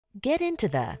Get into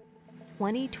the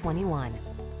 2021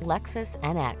 Lexus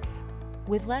NX.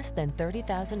 With less than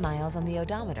 30,000 miles on the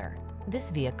odometer,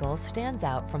 this vehicle stands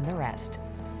out from the rest.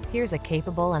 Here's a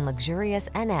capable and luxurious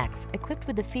NX equipped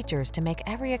with the features to make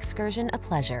every excursion a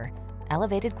pleasure.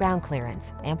 Elevated ground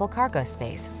clearance, ample cargo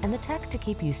space, and the tech to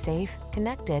keep you safe,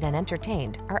 connected, and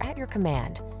entertained are at your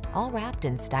command, all wrapped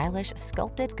in stylish,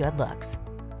 sculpted good looks.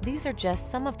 These are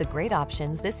just some of the great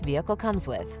options this vehicle comes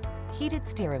with: heated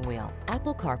steering wheel,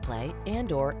 Apple CarPlay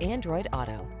and/or Android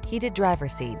Auto, heated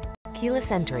driver's seat,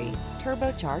 keyless entry,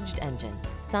 turbocharged engine,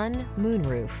 sun,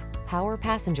 moonroof, power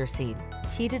passenger seat,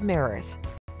 heated mirrors,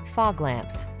 fog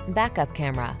lamps, backup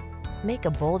camera. Make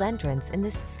a bold entrance in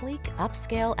this sleek,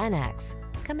 upscale NX.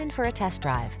 Come in for a test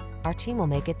drive. Our team will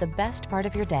make it the best part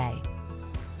of your day.